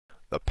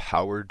The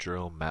Power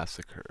Drill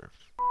Massacre.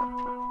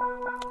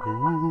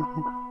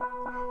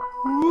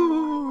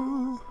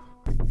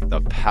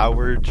 The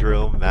Power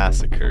Drill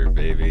Massacre,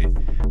 baby.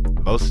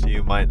 Most of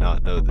you might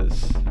not know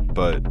this,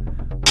 but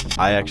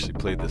I actually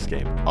played this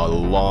game a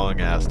long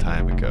ass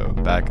time ago,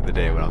 back in the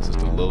day when I was just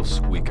a little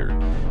squeaker,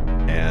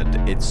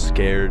 and it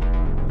scared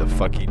the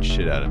fucking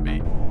shit out of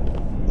me.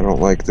 I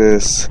don't like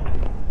this.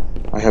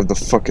 I have the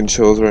fucking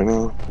chills right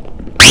now.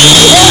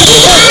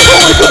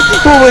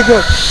 Oh my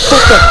god!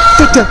 Fuck that!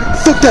 Fuck that!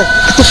 Fuck that!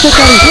 Get the fuck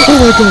out of here! Oh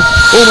my god!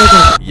 Oh my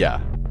god! Yeah.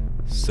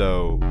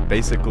 So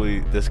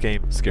basically, this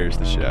game scares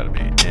the shit out of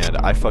me, and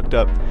I fucked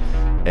up,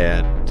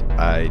 and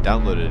I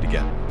downloaded it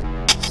again.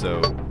 So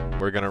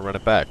we're gonna run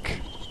it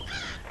back,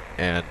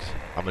 and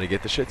I'm gonna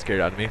get the shit scared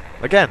out of me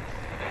again.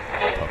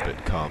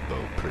 Puppet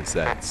Combo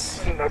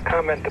presents. No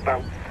comment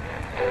about.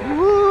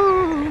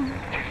 Woo!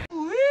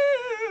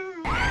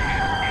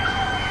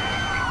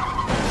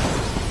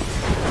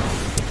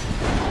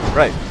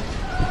 Right.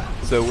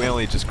 So we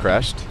only just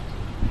crashed.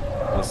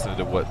 Listening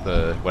to what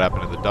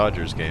happened in the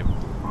Dodgers game.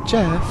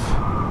 Jeff,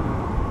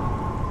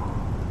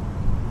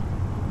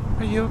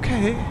 are you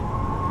okay?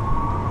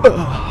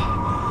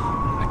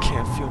 I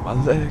can't feel my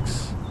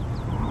legs.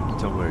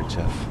 Don't worry,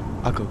 Jeff.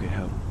 I'll go get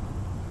help.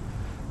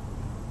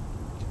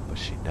 But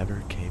she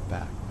never came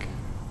back.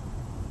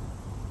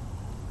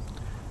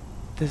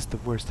 This is the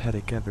worst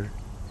headache ever.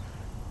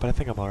 But I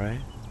think I'm alright.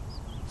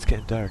 It's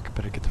getting dark.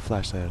 Better get the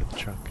flashlight out of the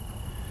trunk.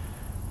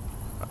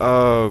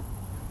 Oh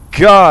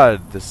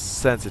god, the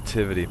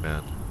sensitivity,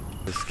 man.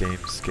 This game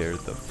scared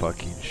the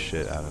fucking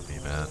shit out of me,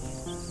 man.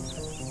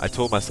 I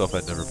told myself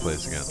I'd never play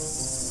this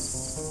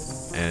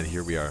again. And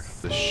here we are.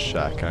 This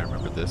shack, I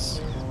remember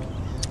this.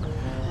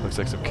 Looks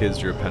like some kids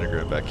drew a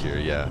pentagram back here,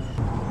 yeah.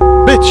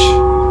 Bitch!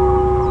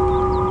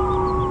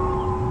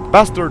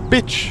 Bastard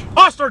bitch!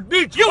 Bastard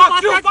bitch! You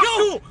fuck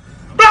you!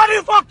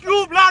 Bloody fuck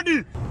you,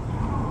 bloody!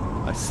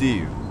 I see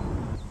you.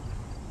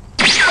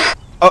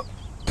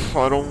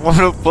 Oh, I don't want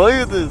to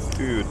play this,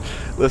 dude.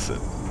 Listen,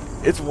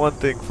 it's one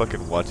thing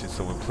fucking watching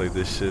someone play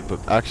this shit, but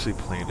actually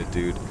playing it,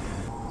 dude.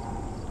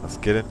 Let's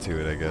get into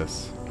it, I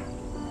guess.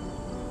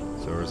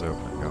 Doors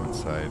open, go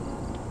inside.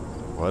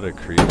 What a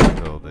creepy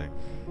building.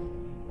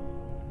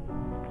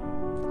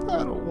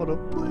 I don't want to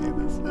play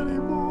this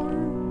anymore.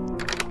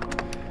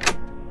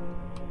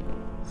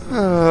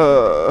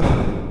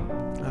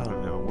 I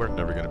don't know, we're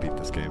never gonna beat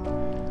this game. I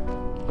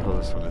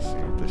just want to see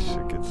if this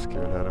shit gets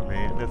scared out of me,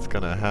 and it's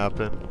gonna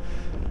happen.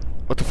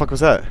 What the fuck was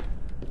that?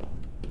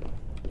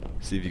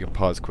 See if you can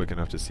pause quick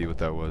enough to see what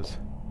that was.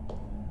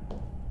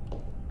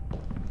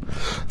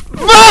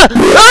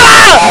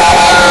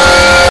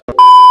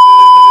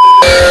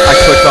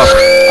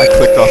 I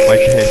clicked off my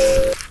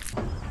game.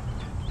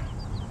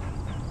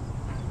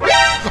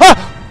 Ah!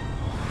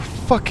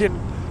 Fucking,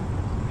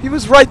 he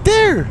was right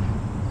there.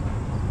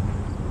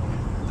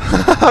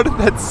 How did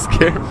that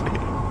scare me?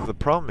 The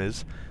problem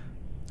is,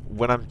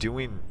 when I'm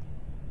doing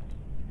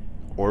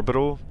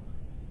orbital,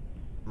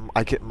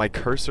 my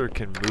cursor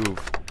can move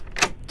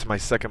to my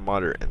second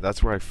monitor, and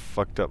that's where I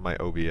fucked up my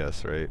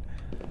OBS, right?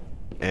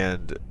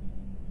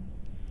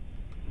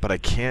 But I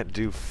can't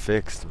do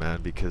fixed,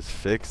 man, because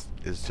fixed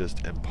is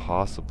just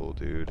impossible,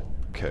 dude.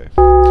 Okay.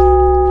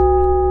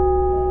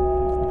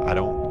 I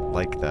don't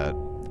like that.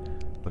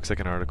 Looks like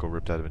an article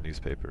ripped out of a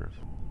newspaper.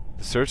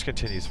 The search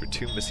continues for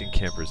two missing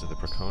campers in the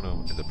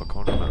Pocono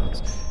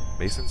Mountains.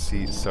 Mason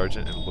C.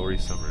 Sargent and Lori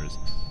Summers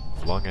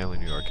of Long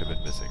Island, New York have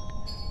been missing.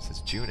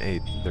 Since June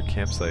 8th, their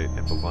campsite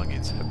and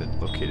belongings have been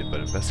located, but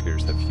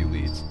investigators have few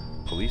leads.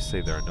 Police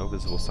say there are no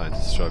visible signs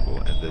of struggle,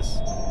 and this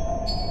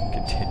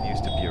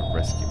continues to be a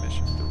rescue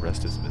mission. The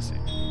rest is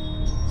missing.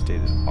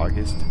 Stated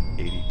August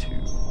 82,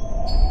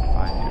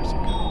 5 years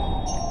ago.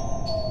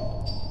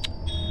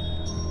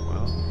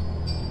 Well,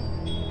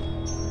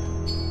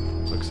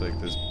 looks like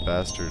this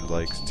bastard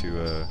likes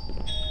to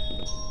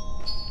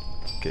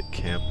get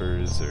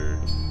campers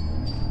or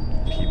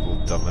people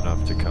dumb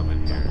enough to come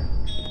in here.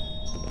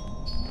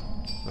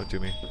 Don't do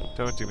me.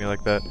 Don't do me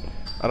like that.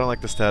 I don't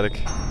like the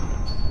static.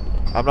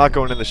 I'm not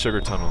going in the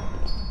sugar tunnel.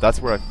 That's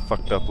where I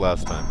fucked up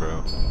last time,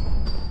 bro.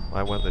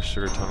 I went in the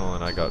sugar tunnel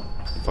and I got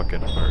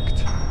fucking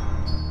murked.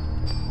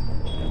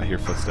 I hear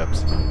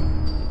footsteps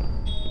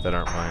that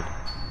aren't mine.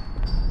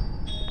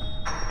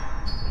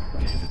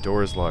 Okay, the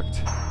door is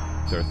locked.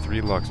 There are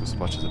 3 locks with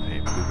splotches of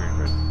paint, blue, green,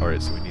 red.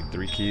 Alright, so we need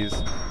 3 keys.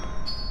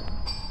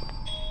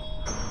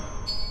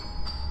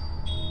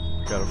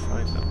 We gotta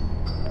find them.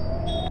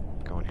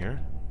 Go in here.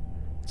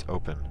 It's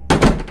open.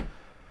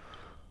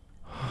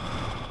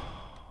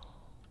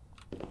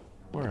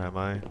 Where am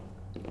I?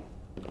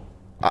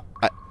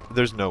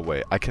 There's no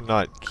way. I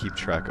cannot keep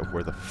track of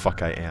where the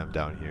fuck I am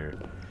down here.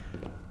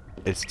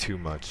 It's too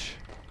much.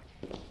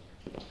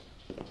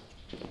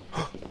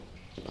 What's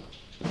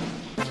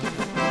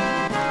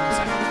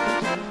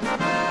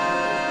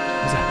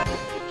that?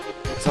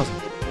 I saw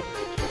something.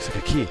 Looks like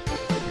a key.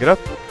 Pick it up.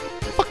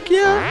 Fuck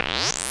yeah!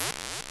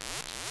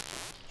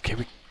 Okay,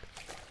 we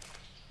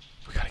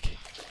got a key.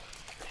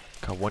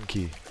 Got 1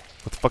 key.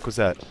 What the fuck was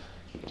that?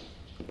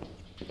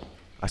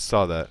 I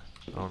saw that.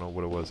 I don't know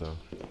what it was though.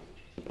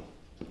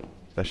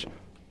 That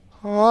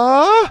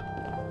Huh?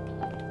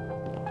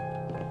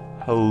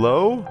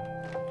 Hello?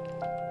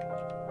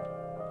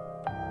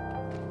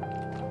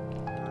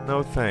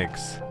 No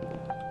thanks.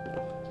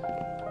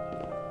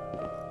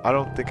 I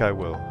don't think I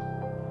will.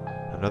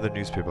 Another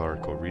newspaper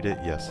article. Read it?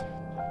 Yes.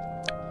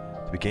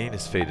 The beginning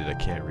is faded. I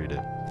can't read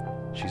it.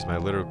 She's my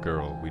little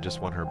girl. We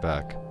just want her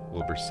back,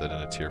 Wilbur said in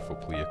a tearful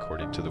plea.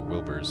 According to the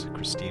Wilburs,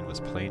 Christine was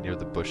playing near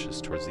the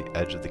bushes towards the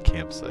edge of the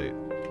campsite.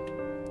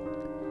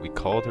 We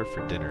called her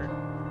for dinner,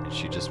 and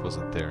she just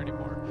wasn't there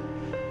anymore.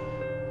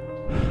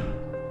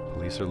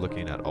 Police are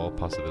looking at all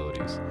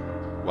possibilities.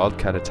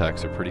 Wildcat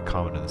attacks are pretty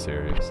common in this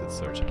area, said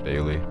Sergeant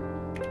Bailey.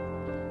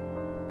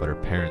 But her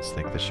parents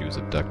think that she was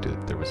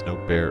abducted. There was no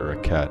bear or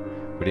a cat.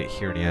 We didn't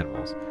hear any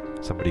animals.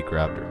 Somebody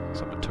grabbed her.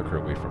 Someone took her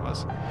away from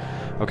us.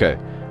 Okay.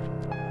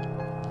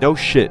 No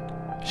shit.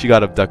 She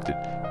got abducted.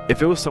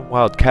 If it was some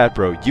wild cat,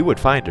 bro, you would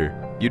find her.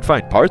 You'd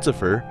find parts of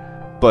her,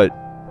 but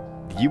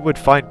you would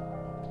find...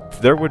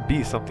 There would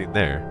be something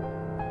there.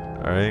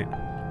 Alright?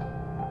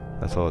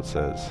 That's all it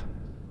says.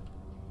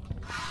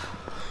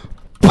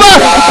 Get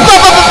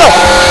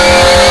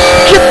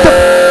the...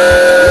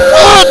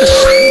 Run!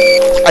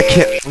 I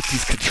can't with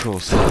these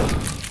controls.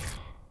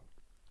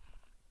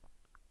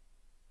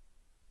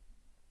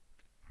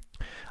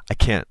 I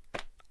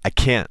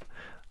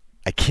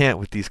can't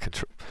with these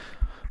controls.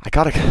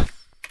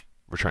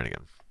 We're trying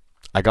again.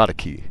 I got a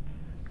key.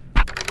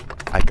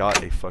 I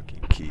got a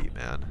fucking key,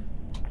 man.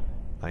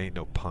 I ain't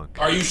no punk.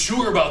 Are you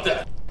sure about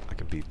that? I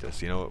can beat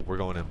this. You know what? We're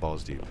going in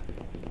balls deep.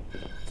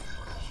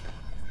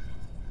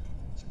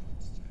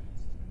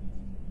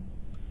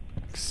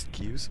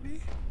 Excuse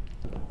me?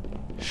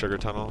 Sugar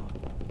tunnel?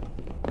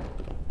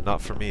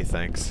 Not for me,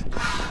 thanks.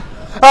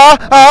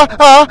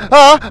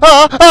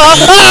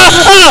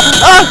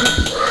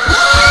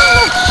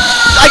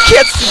 I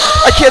can't see!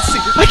 I can't see!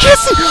 I can't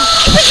see!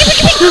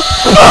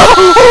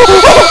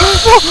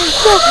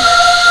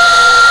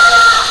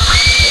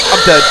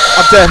 I'm dead.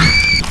 I'm dead.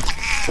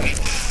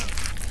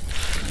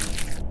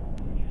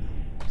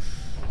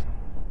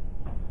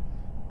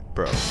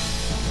 Bro.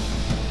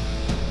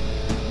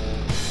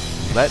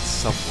 Let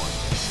someone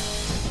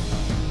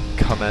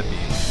come at me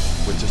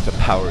with just a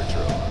power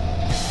drill.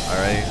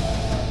 Alright?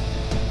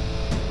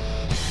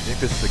 You think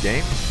this is a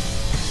game? You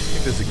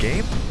think this is a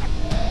game?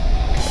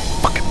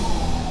 Fuck it.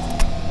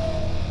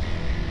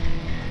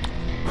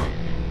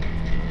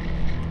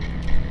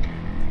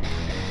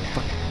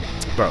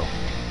 Bro,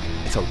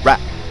 it's a rap,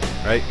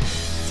 right?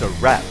 It's a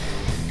rap.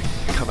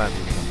 Come at me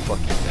with a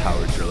fucking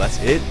power drill. That's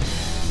it?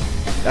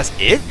 That's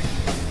it?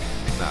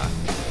 Nah,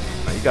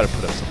 you gotta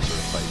put up some sort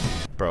of fight.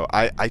 Bro,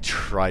 I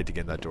tried to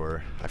get in that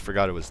door. I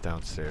forgot it was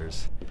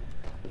downstairs.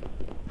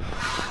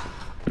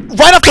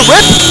 Right off the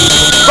rip!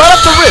 Right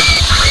off the rip!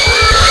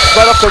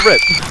 Right off the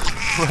rip!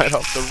 Right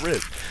off the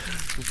rip!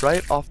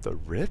 Right off the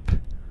rip?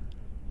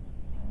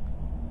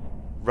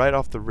 Right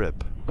off the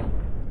rip.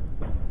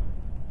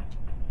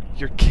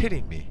 You're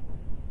kidding me.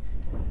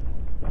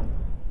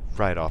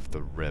 Right off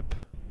the rip.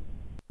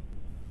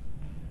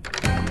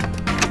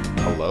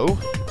 Hello?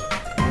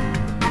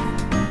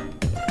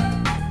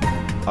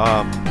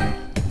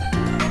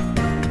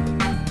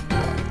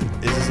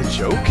 Is this a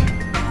joke?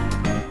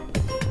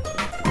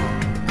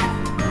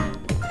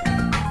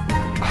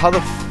 How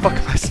the fuck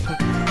am I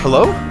supposed...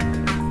 Hello?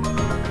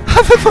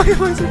 How the fuck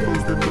am I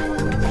supposed to do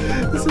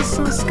this? This is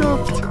so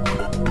scuffed.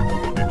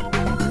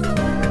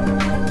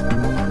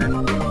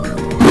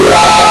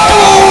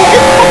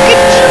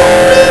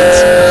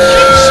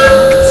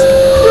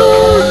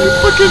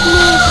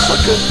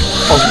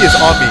 Oh, he is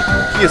on me.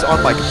 He is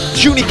on my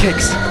Junie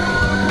cakes.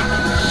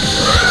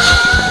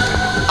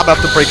 I'm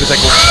about to break his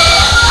ankle.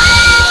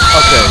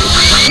 Okay,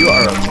 you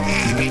are a...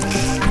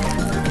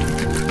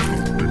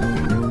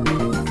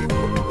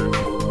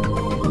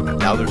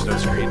 Now there's no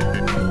screen.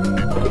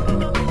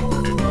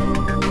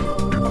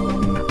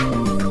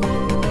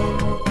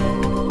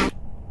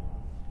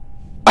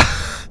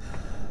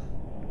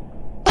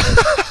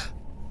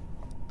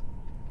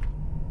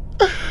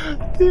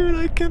 Dude,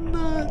 I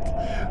cannot.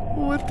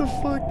 What the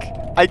fuck?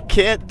 I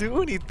can't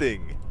do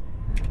anything.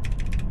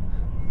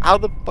 How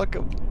the fuck?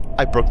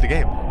 I broke the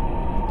game.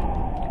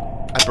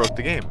 I broke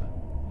the game.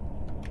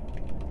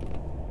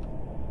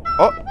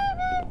 Oh.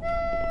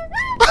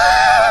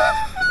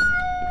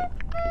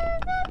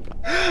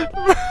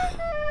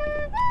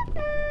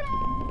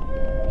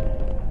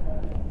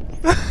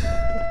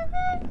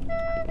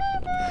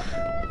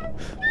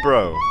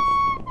 Bro.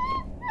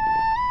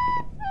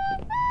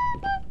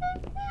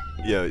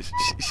 Yo,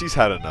 she's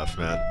had enough,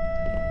 man.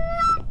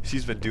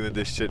 She's been doing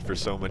this shit for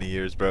so many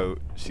years, bro.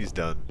 She's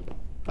done.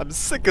 I'm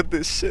sick of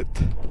this shit.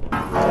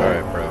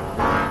 Alright, bro.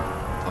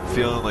 I'm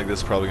feeling like this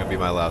is probably gonna be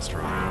my last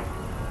run.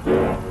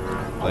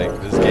 Like,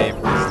 this game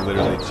is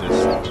literally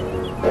just...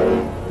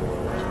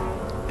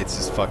 It's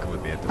just fucking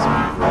with me at this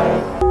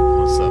point.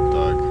 What's up,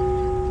 dog?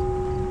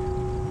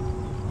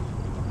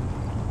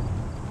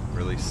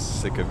 Really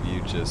sick of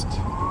you just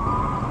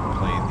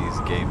playing these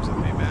games with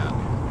me, man.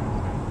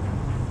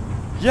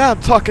 Yeah,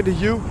 I'm talking to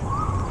you.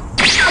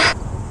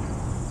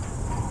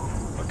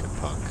 Fucking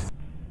punk.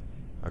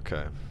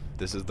 Okay,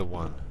 this is the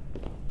one.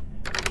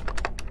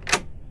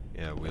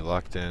 Yeah, we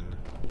locked in,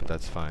 but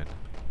that's fine.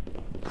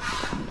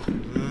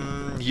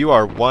 You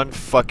are one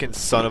fucking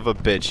son of a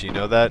bitch, you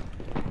know that?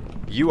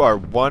 You are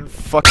one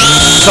fucking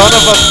son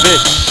of a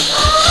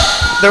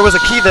bitch! There was a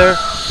key there,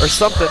 or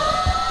something.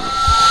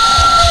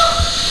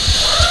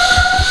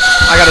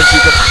 I gotta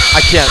juke him.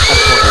 I can't, I'm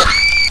cornered.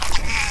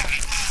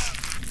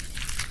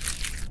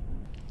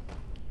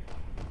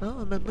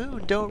 Oh,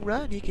 Mamoon, don't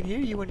run. He can hear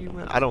you when you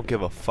run. I don't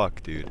give a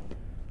fuck, dude.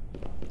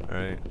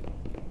 Alright?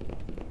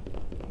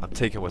 I'm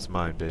taking what's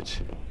mine, bitch.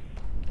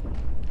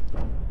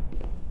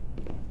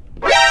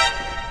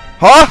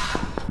 Huh?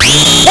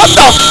 What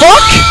the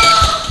fuck?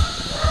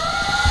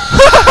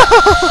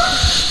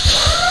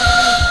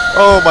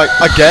 Oh my,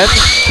 again?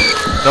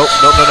 Nope,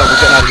 no, we're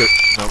getting out of here.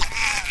 Nope.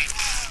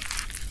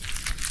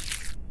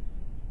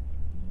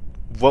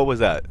 What was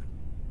that?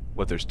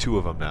 What, there's two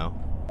of them now?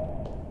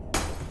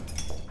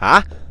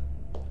 Huh?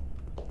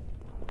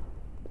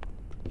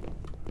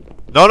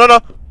 No.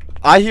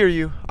 I hear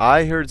you.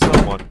 I heard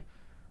someone.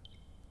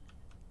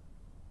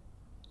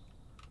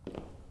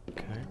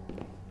 Okay.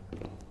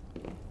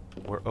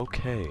 We're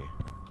okay.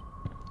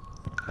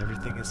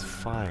 Everything is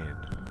fine.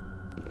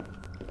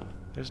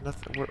 There's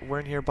nothing. We're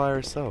in here by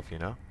ourselves, you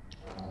know?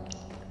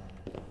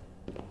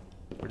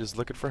 We're just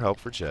looking for help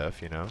for Jeff,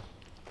 you know?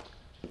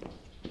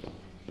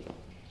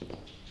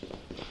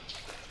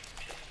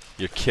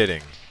 You're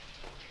kidding.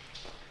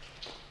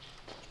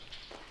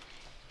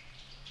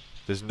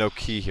 There's no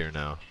key here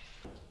now.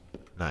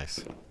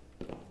 Nice.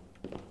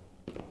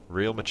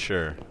 Real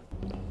mature.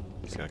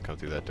 He's gonna come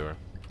through that door.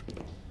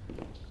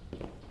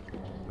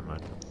 Never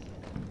mind.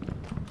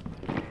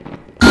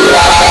 Fucking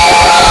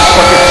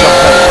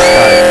jumped out of the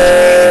sky.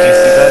 Did you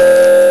see that?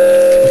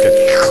 Okay.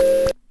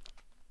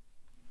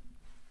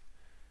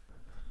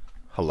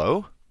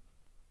 Hello?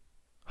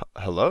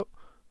 Hello?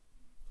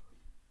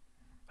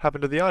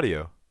 Happened to the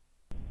audio?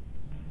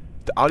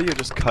 The audio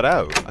just cut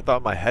out. I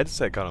thought my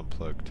headset got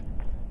unplugged.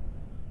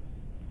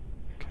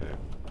 Okay.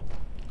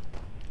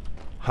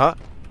 Huh?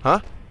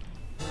 Huh?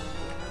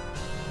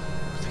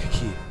 Looks like a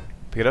key.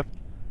 Pick it up.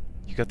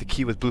 You got the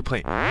key with blue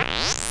paint.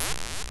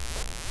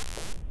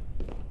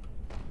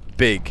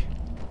 Big.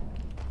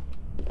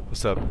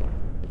 What's up?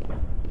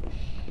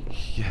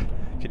 Yeah.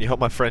 Can you help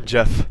my friend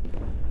Jeff?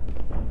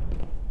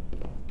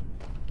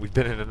 We've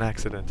been in an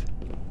accident.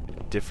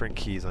 Different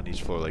keys on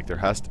each floor. Like there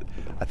has to.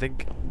 I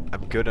think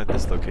I'm good on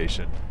this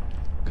location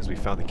because we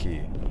found the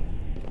key.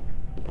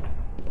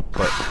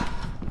 But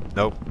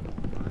nope.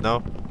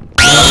 No.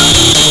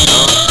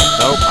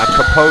 No. I'm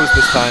composed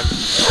this time.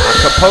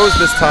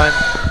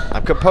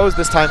 I'm composed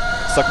this time.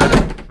 Suck that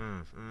in.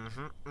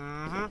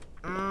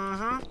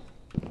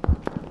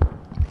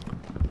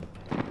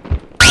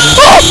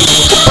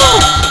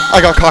 I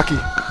got cocky.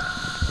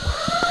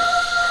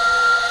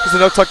 There's a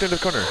note tucked into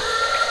the corner.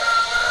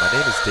 My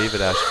name is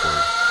David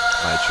Ashford.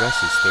 My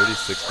address is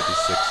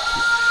 3656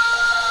 Q.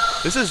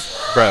 This is...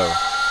 Bro.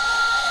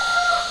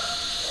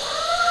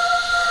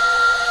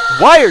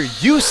 Why are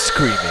you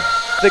screaming?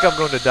 I think I'm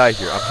going to die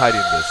here. I'm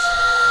hiding this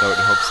note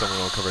and hope someone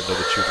will uncover and know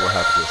the truth of what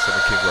happened to us.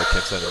 Someone came to our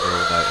campsite in the middle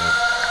of the night and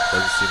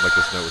doesn't seem like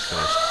this note was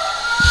finished.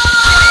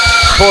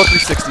 Pull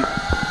 360.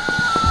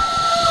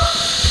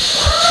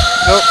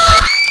 Nope.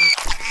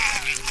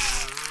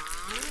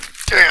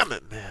 Damn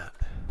it, man.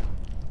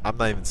 I'm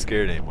not even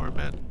scared anymore,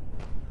 man.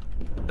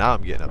 Now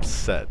I'm getting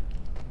upset.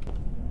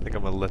 I think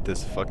I'm gonna let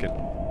this fucking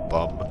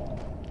bum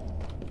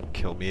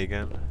kill me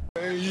again.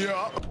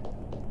 Yeah.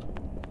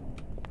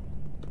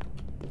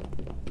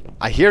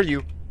 I hear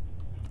you.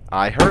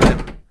 I heard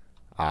him.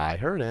 I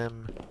heard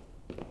him.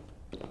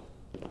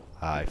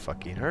 I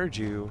fucking heard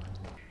you.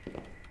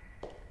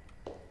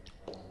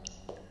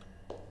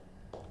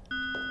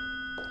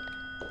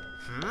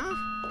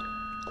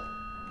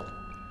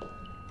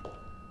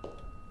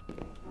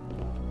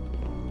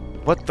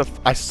 What the f-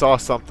 I saw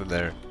something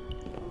there.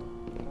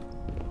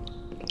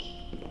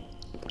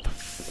 What the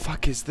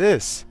fuck is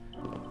this?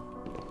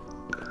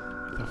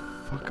 Where the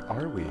fuck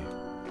are we?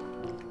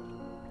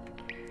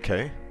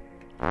 Okay.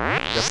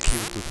 Got the key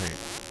with blue paint.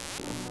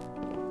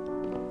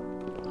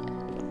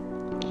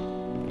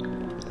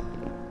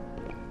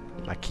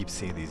 I keep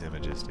seeing these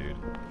images, dude.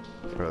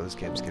 Bro, this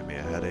game's giving me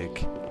a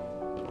headache.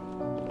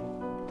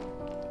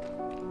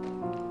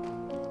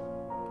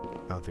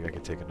 I don't think I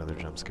can take another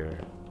jump scare.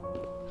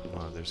 Come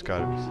on, there's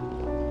gotta be.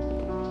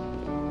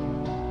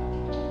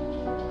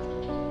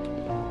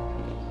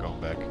 Going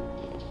back.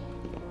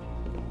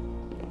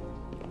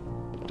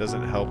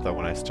 Doesn't help that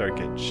when I start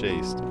getting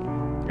chased,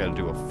 I gotta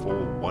do a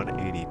full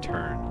 180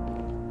 turn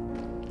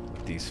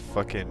with these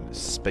fucking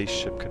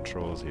spaceship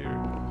controls here.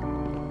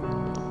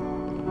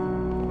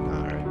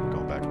 Alright,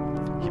 going back.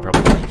 He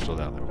probably still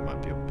down there. We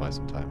might be able to buy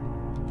some time.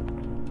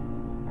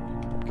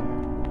 Okay.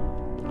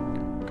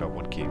 Got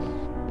one key.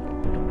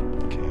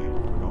 Okay,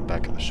 we're going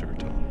back in the sugar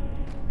tunnel.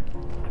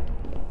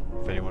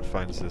 If anyone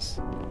finds this,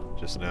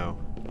 just know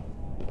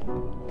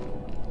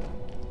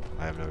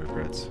I have no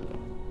regrets.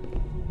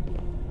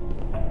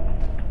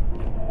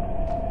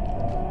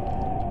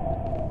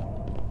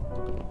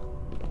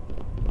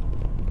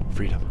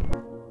 Freedom.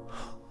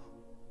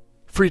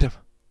 Freedom.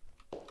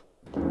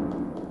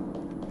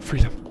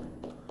 Freedom.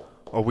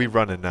 Oh, we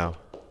running now.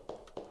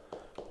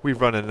 We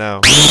running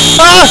now.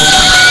 Ah!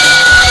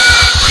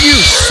 You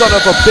son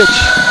of a bitch!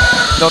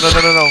 No, no,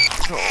 no, no, no.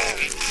 No.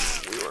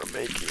 We were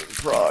making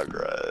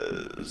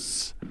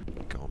progress.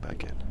 Going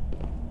back in.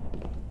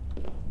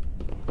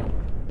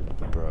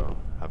 Bro,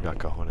 I've got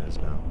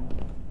cojones now.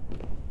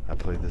 I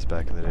played this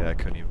back in the day. I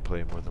couldn't even play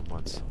it more than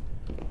once.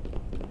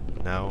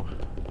 Now,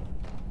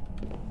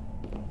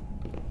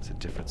 it's a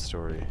different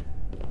story.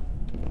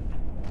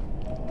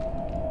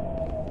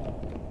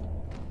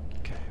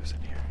 Okay, who's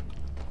in here?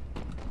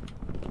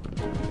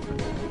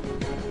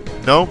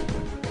 No?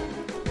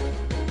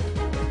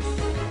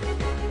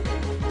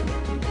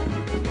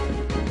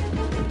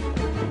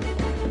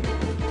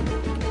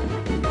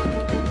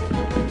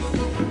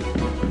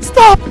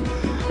 Stop!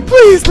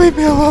 Please leave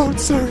me alone,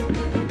 sir.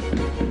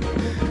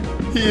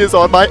 He is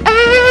on my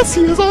ass!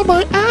 He is on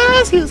my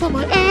ass! He is on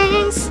my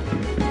ass!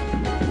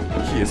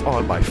 He is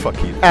on my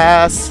fucking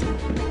ass!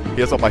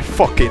 He is on my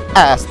fucking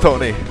ass,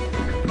 Tony!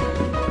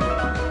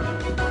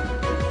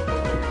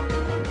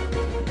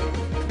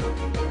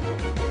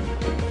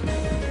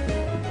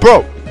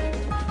 Bro!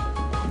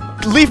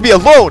 Leave me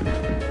alone!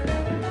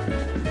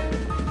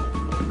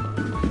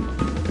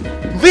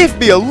 Leave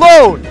me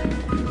alone!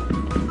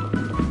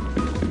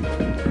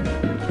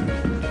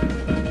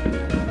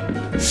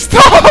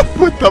 Stop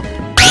with the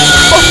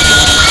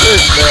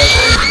shit, man.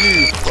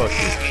 You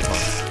fucking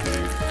punk,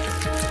 dude.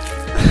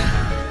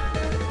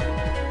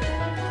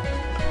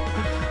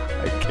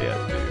 I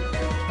can't, dude.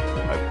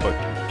 I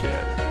fucking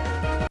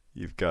can't.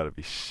 You've got to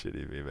be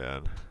shitting me,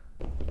 man.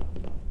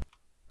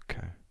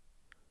 Okay.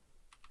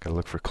 Gotta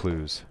look for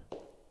clues.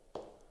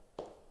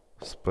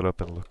 Split up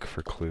and look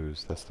for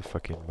clues. That's the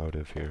fucking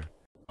motive here.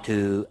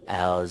 2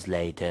 hours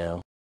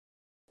later.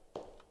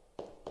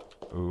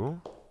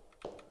 Ooh.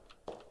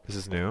 This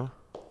is new.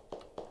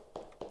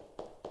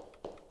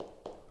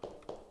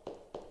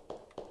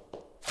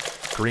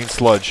 Green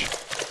sludge.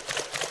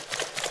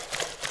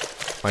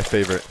 My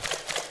favorite.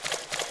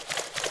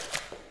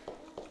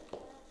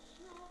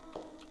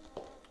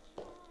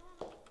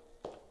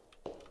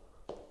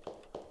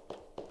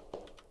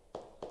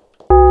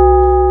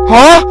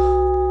 Huh?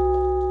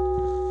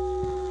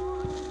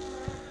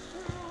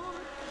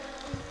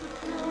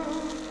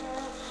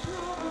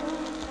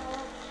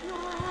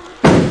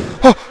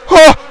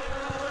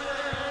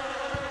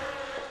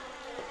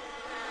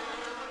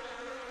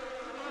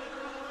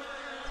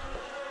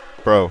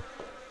 Bro.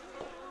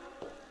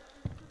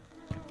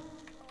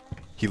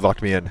 He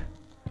locked me in.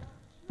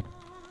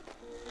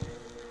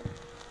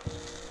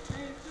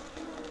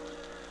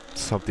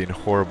 Something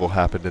horrible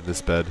happened in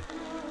this bed.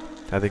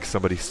 I think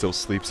somebody still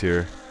sleeps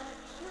here.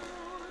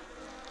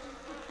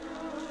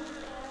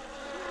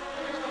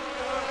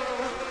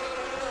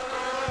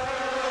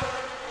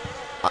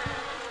 I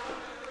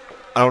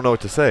don't know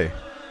what to say.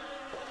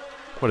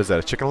 What is that,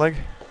 a chicken leg?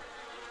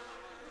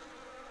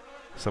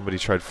 Somebody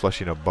tried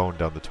flushing a bone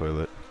down the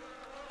toilet.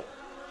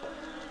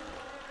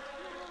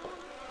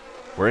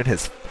 We're in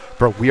his...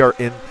 Bro, we are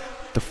in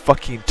the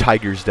fucking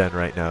tiger's den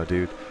right now,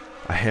 dude.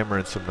 A hammer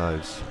and some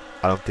knives.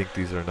 I don't think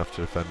these are enough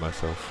to defend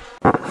myself.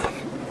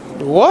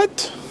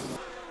 What?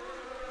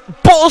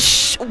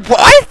 Bullshit!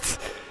 What?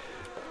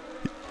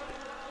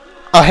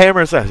 A hammer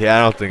and some... Yeah,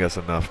 I don't think that's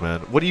enough,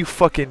 man. What do you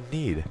fucking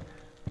need?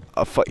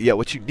 Yeah,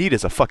 what you need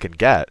is a fucking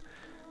gat.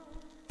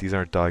 These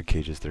aren't dog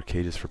cages. They're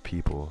cages for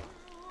people.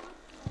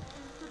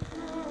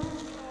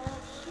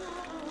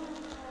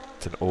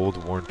 It's an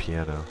old, worn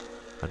piano.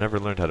 I never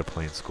learned how to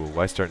play in school.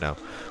 Why start now?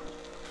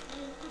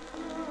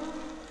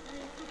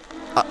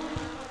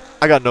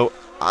 I got no...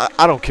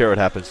 I don't care what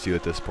happens to you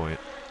at this point.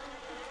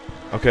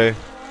 Okay?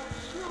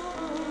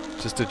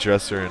 Just a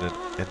dresser and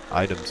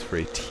items for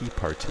a tea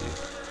party.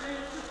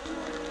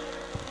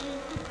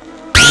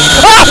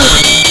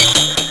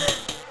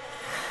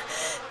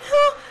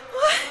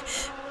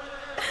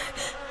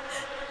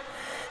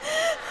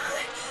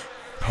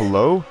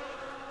 Hello?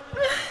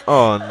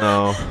 Oh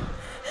no.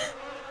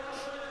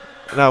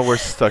 Now we're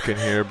stuck in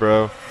here,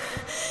 bro.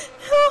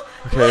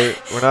 Okay,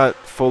 we're not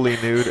fully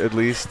nude, at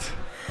least.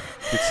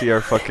 You can see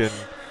our fucking...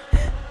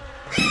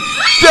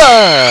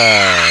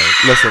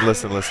 Listen,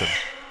 listen, listen.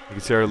 You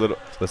can see our little...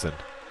 Listen,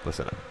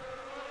 listen.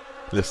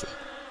 Listen.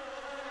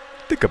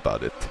 Think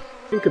about it.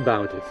 Think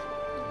about it.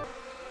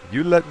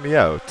 You let me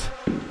out,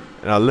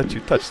 and I'll let you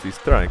touch these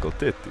triangle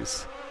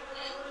titties.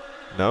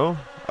 No?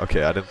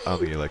 Okay, I don't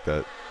think you like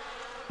that.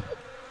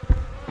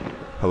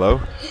 Hello?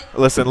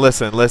 Listen,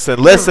 listen,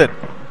 listen, listen!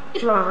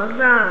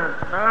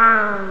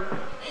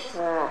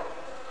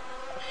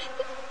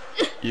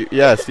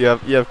 Yes, you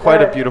have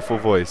quite a beautiful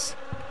voice.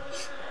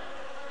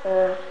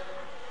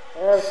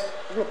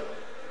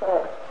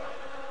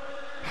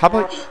 How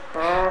about...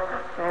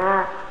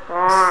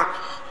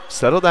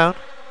 Settle down.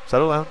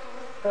 Settle down.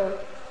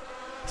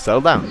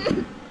 Settle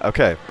down.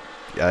 Okay.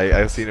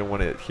 I seen it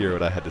want to hear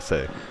what I had to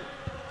say.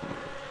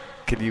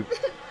 Can you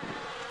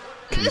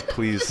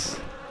please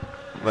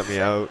let me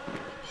out?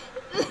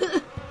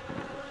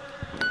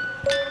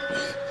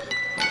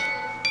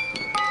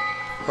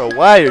 Bro,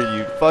 why are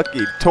you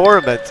fucking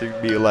tormenting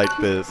me like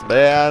this,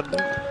 man?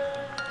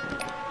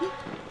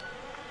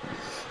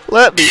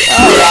 Let me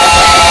out!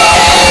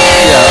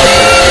 Yeah,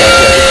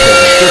 okay, just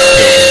kill me. Just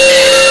kill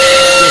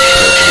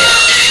me.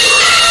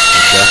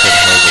 The death and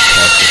hell will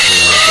pass before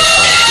you get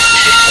back. This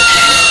is the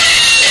fucking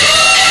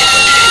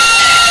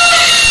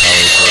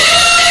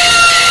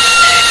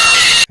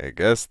I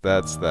guess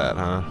that's that,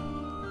 huh?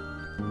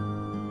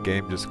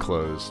 Game just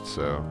closed,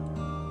 so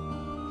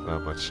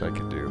not much I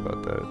can do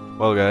about that.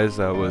 Well guys,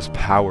 that was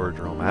Power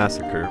Drill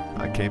Massacre.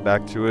 I came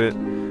back to it.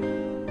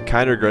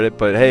 Kinda regret it,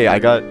 but hey, I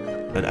got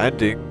an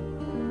ending.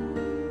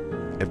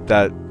 If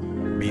that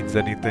means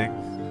anything.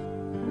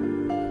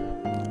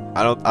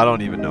 I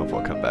don't even know if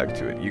I'll come back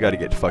to it. You gotta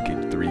get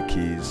fucking 3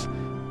 keys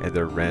and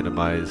they're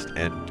randomized,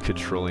 and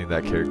controlling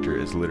that character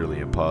is literally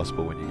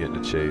impossible when you get in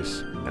a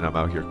chase. And I'm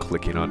out here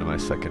clicking onto my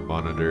second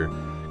monitor,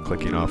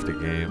 clicking off the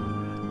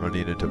game,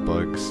 running into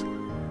bugs.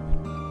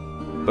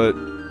 But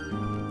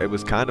it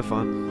was kind of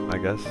fun, I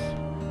guess.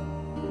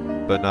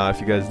 But nah, if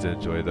you guys did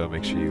enjoy though,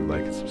 make sure you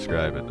like and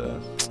subscribe, and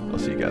I'll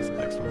see you guys in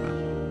the next one,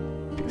 man.